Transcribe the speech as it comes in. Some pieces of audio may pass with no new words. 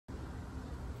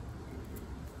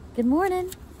Good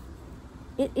morning.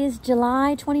 It is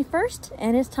July 21st,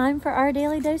 and it's time for our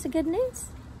daily dose of good news.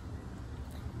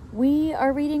 We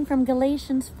are reading from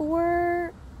Galatians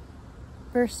 4,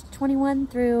 verse 21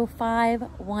 through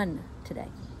 5:1 today.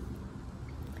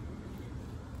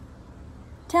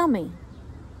 Tell me,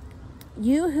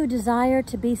 you who desire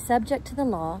to be subject to the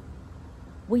law,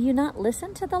 will you not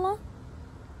listen to the law?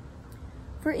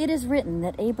 For it is written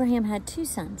that Abraham had two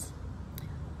sons,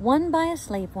 one by a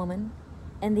slave woman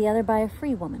and the other by a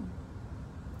free woman.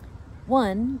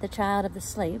 One, the child of the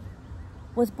slave,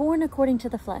 was born according to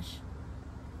the flesh.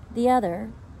 The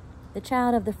other, the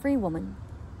child of the free woman,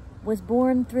 was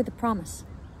born through the promise.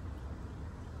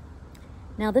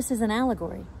 Now this is an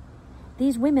allegory.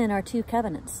 These women are two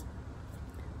covenants.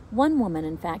 One woman,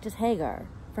 in fact, is Hagar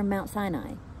from Mount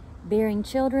Sinai, bearing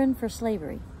children for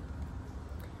slavery.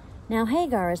 Now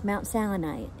Hagar is Mount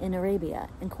Sinai in Arabia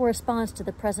and corresponds to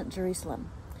the present Jerusalem,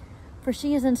 for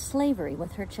she is in slavery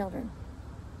with her children.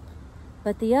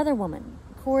 But the other woman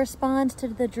corresponds to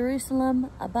the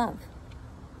Jerusalem above.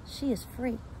 She is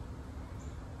free,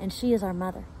 and she is our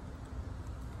mother.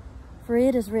 For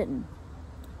it is written,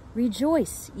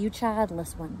 "Rejoice, you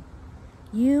childless one,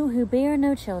 you who bear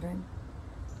no children.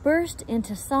 Burst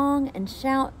into song and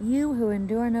shout, you who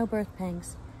endure no birth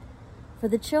pangs. For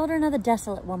the children of the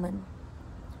desolate woman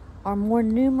are more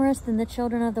numerous than the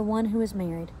children of the one who is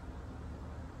married."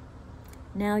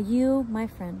 Now you, my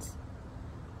friends,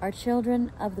 are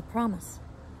children of the promise,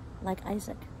 like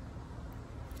Isaac.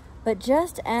 But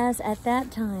just as at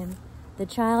that time the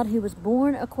child who was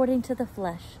born according to the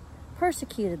flesh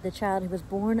persecuted the child who was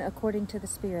born according to the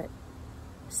Spirit,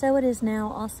 so it is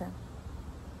now also.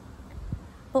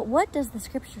 But what does the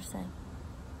Scripture say?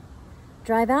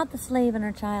 Drive out the slave and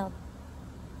her child.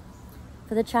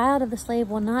 For the child of the slave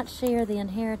will not share the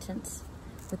inheritance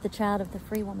with the child of the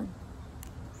free woman.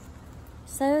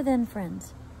 So then,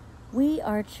 friends, we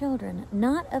are children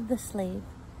not of the slave,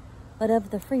 but of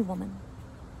the free woman.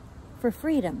 For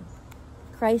freedom,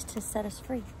 Christ has set us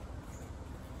free.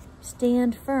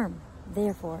 Stand firm,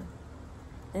 therefore,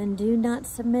 and do not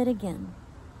submit again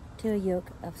to a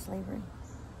yoke of slavery.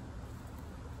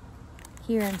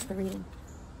 Here ends the reading.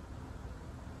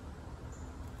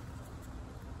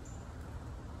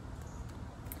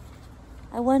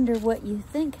 I wonder what you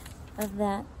think of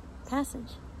that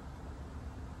passage,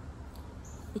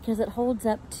 because it holds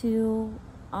up two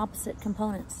opposite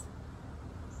components.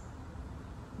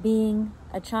 Being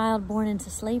a child born into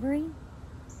slavery,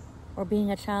 or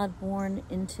being a child born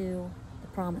into the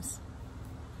promise.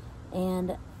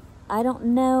 And I don't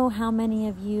know how many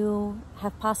of you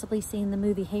have possibly seen the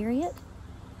movie Harriet,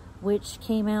 which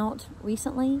came out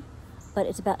recently, but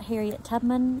it's about Harriet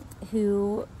Tubman,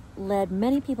 who led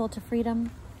many people to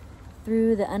freedom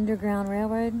through the Underground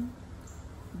Railroad.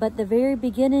 But the very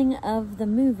beginning of the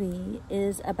movie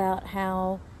is about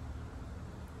how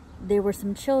there were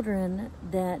some children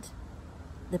that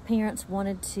the parents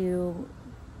wanted to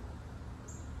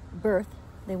birth.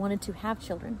 They wanted to have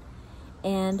children,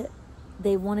 and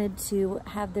they wanted to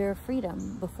have their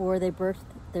freedom before they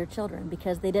birthed their children,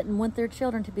 because they didn't want their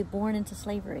children to be born into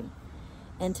slavery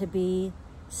and to be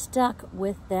stuck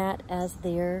with that as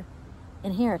their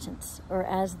inheritance or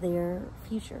as their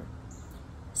future.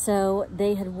 So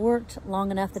they had worked long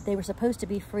enough that they were supposed to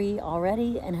be free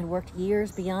already, and had worked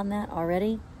years beyond that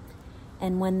already.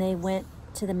 And when they went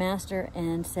to the master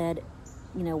and said,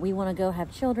 you know, we want to go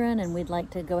have children and we'd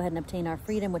like to go ahead and obtain our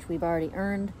freedom, which we've already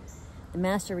earned, the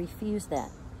master refused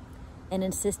that and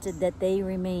insisted that they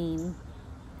remain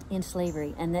in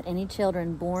slavery, and that any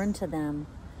children born to them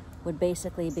would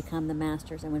basically become the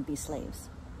masters and would be slaves.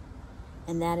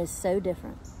 And that is so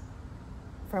different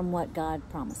from what God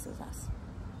promises us.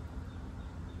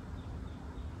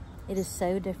 It is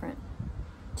so different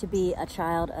to be a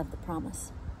child of the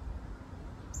promise.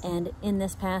 And in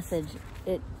this passage,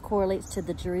 it correlates to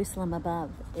the Jerusalem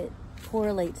above. It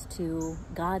correlates to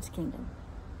God's kingdom.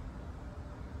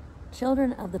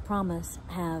 Children of the promise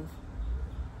have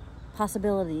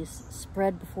possibilities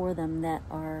spread before them that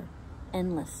are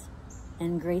endless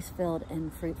and grace-filled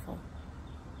and fruitful,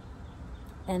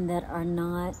 and that are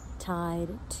not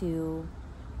tied to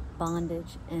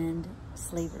bondage and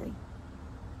slavery.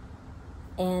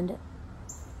 And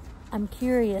I'm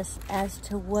curious as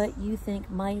to what you think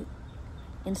might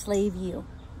enslave you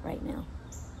right now.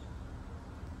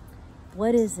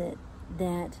 What is it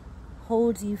that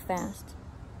holds you fast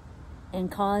and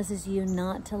causes you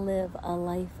not to live a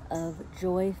life of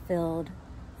joy-filled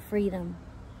freedom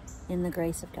in the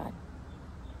grace of God?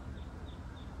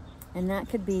 And that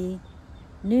could be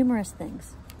numerous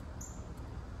things.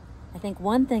 I think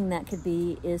one thing that could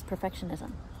be is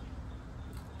perfectionism.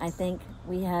 I think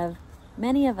we have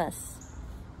many of us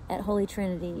at Holy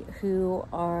Trinity who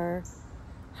are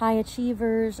high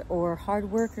achievers or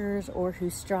hard workers or who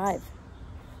strive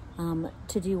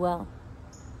to do well.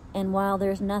 And while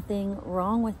there's nothing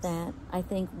wrong with that, I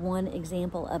think one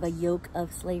example of a yoke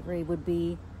of slavery would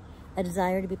be a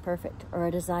desire to be perfect, or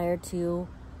a desire to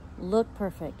look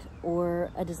perfect,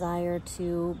 or a desire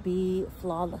to be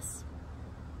flawless.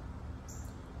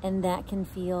 And that can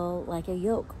feel like a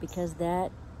yoke, because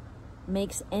that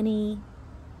makes any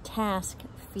task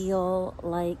feel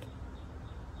like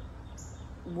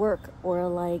work or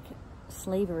like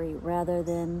slavery, rather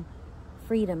than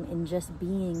freedom in just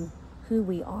being who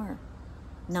we are.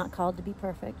 Not called to be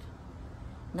perfect,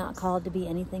 not called to be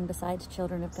anything besides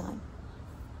children of God.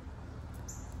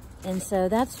 And so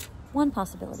that's one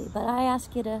possibility. But I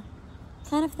ask you to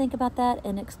kind of think about that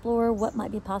and explore what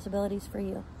might be possibilities for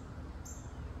you.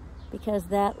 Because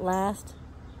that last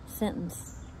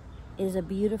sentence is a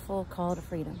beautiful call to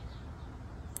freedom.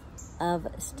 Of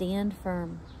stand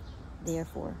firm,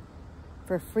 therefore,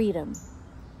 for freedom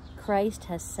Christ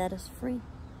has set us free.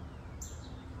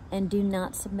 And do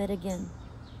not submit again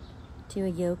to a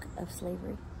yoke of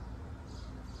slavery.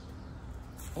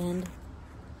 And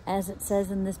as it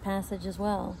says in this passage as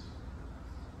well,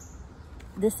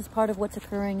 this is part of what's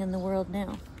occurring in the world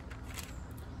now,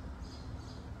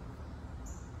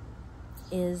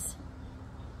 is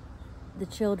the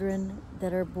children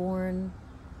that are born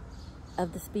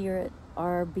of the Spirit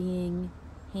are being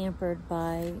hampered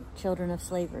by children of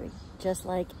slavery, just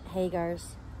like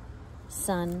Hagar's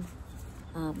son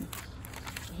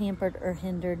hampered or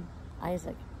hindered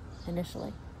Isaac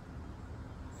initially.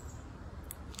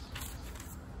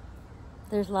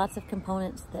 There's lots of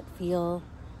components that feel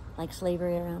like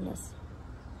slavery around us,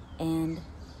 and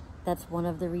that's one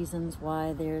of the reasons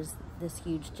why there's this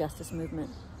huge justice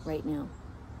movement right now,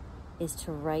 is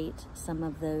to right some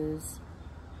of those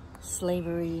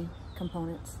slavery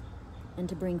components and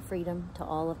to bring freedom to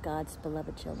all of God's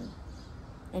beloved children.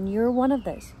 And you're one of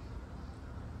those.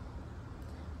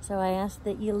 So I ask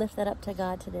that you lift that up to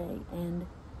God today, and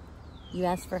you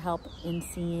ask for help in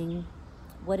seeing,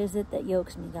 what is it that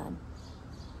yokes me, God?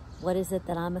 What is it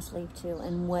that I'm a slave to?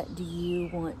 And what do you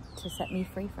want to set me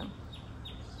free from?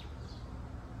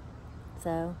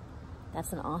 So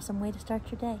that's an awesome way to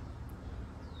start your day.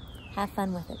 Have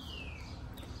fun with it.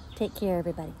 Take care,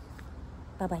 everybody.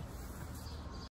 Bye-bye.